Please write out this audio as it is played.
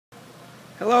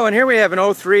Hello, and here we have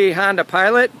an '03 Honda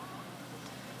Pilot.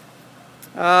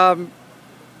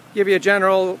 Give you a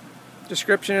general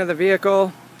description of the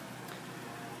vehicle.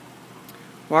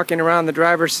 Walking around the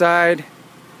driver's side.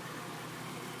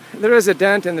 There is a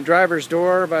dent in the driver's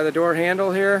door by the door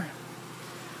handle here.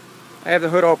 I have the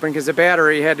hood open because the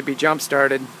battery had to be jump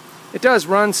started. It does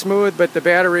run smooth, but the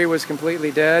battery was completely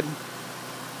dead,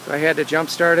 so I had to jump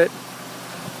start it.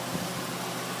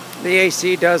 The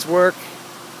AC does work.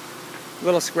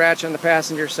 Little scratch on the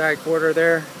passenger side quarter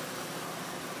there.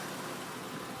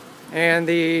 And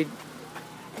the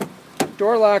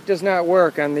door lock does not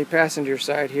work on the passenger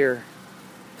side here.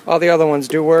 All the other ones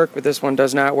do work, but this one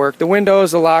does not work. The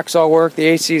windows, the locks all work. The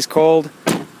AC is cold.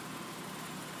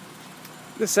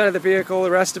 This side of the vehicle, the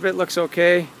rest of it looks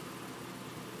okay.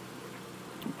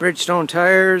 Bridgestone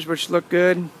tires, which look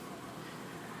good.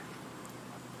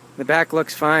 The back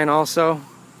looks fine also.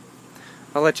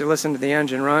 I'll let you listen to the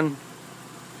engine run.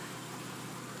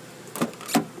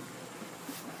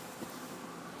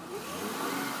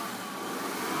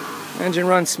 Engine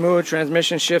runs smooth,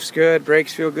 transmission shifts good,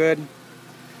 brakes feel good.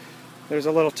 There's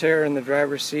a little tear in the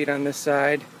driver's seat on this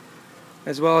side,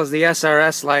 as well as the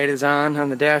SRS light is on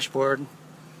the dashboard.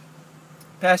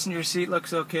 Passenger seat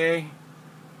looks okay.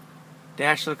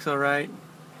 Dash looks alright.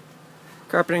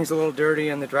 Carpeting's a little dirty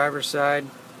on the driver's side.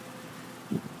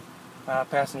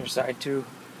 Passenger side too.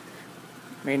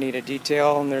 May need a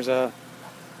detail, and there's a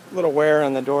little wear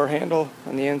on the door handle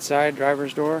on the inside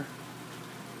driver's door.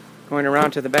 Going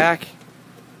around to the back.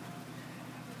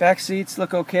 Back seats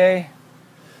look okay.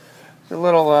 There's a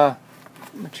little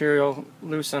material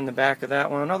loose on the back of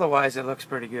that one. Otherwise it looks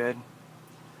pretty good.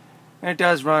 And it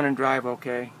does run and drive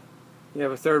okay. You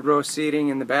have a third row seating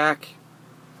in the back.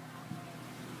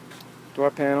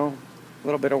 Door panel. A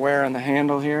little bit of wear on the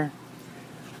handle here.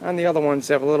 On the other ones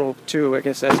have a little too. I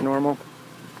guess that's normal.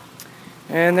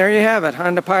 And there you have it,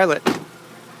 Honda Pilot.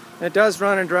 It does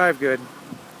run and drive good.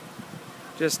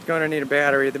 Just going to need a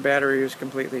battery. The battery was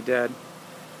completely dead.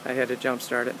 I had to jump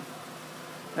start it.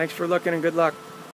 Thanks for looking and good luck.